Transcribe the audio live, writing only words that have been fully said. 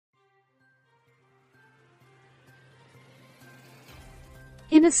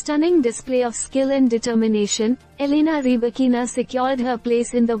In a stunning display of skill and determination, Elena Rybakina secured her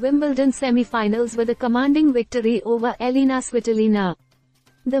place in the Wimbledon Semifinals with a commanding victory over Elina Svitolina.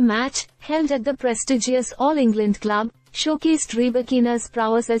 The match, held at the prestigious All England Club, showcased Rybakina's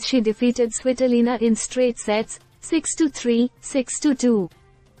prowess as she defeated Svitolina in straight sets, 6-3, 6-2.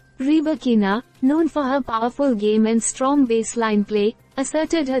 Rybakina, known for her powerful game and strong baseline play,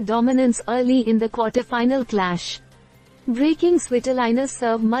 asserted her dominance early in the quarter-final clash. Breaking Svitolina's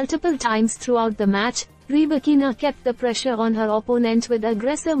serve multiple times throughout the match, Rybakina kept the pressure on her opponent with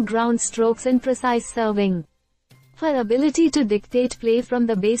aggressive ground strokes and precise serving. Her ability to dictate play from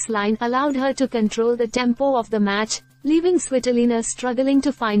the baseline allowed her to control the tempo of the match, leaving Svitolina struggling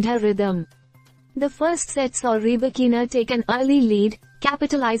to find her rhythm. The first set saw Rybakina take an early lead,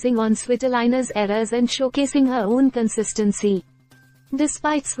 capitalizing on Svitolina's errors and showcasing her own consistency.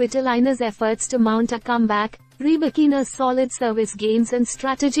 Despite Svitolina's efforts to mount a comeback, Rybakina's solid service games and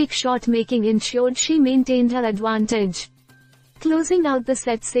strategic shot-making ensured she maintained her advantage. Closing out the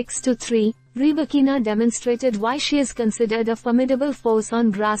set 6-3, Rybakina demonstrated why she is considered a formidable force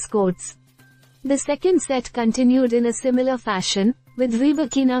on grass courts. The second set continued in a similar fashion, with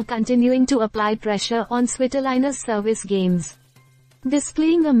Rybakina continuing to apply pressure on Svitolina's service games.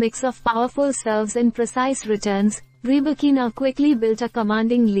 Displaying a mix of powerful serves and precise returns, Rybakina quickly built a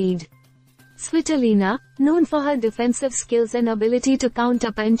commanding lead. Svitolina, known for her defensive skills and ability to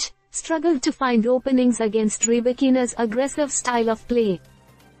counterpunch, struggled to find openings against Rybakina's aggressive style of play.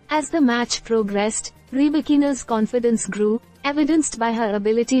 As the match progressed, Rybakina's confidence grew, evidenced by her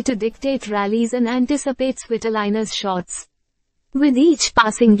ability to dictate rallies and anticipate Svitolina's shots. With each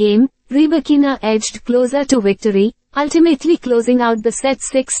passing game, Rybakina edged closer to victory, ultimately closing out the set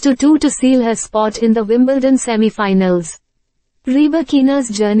 6-2 to seal her spot in the Wimbledon semi-finals. Rybakina's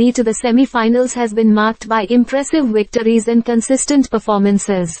journey to the semi-finals has been marked by impressive victories and consistent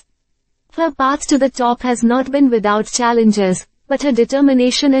performances. Her path to the top has not been without challenges, but her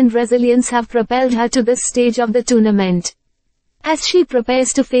determination and resilience have propelled her to this stage of the tournament. As she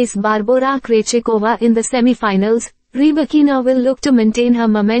prepares to face Barbora Krejcikova in the semi-finals, Rybakina will look to maintain her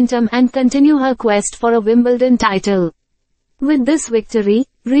momentum and continue her quest for a Wimbledon title. With this victory,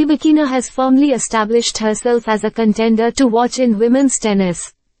 Rybakina has firmly established herself as a contender to watch in women's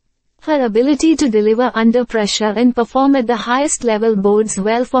tennis. Her ability to deliver under pressure and perform at the highest level bodes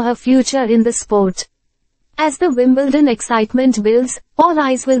well for her future in the sport. As the Wimbledon excitement builds, all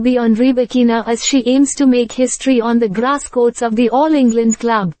eyes will be on Rybakina as she aims to make history on the grass courts of the All England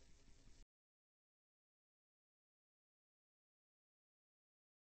Club.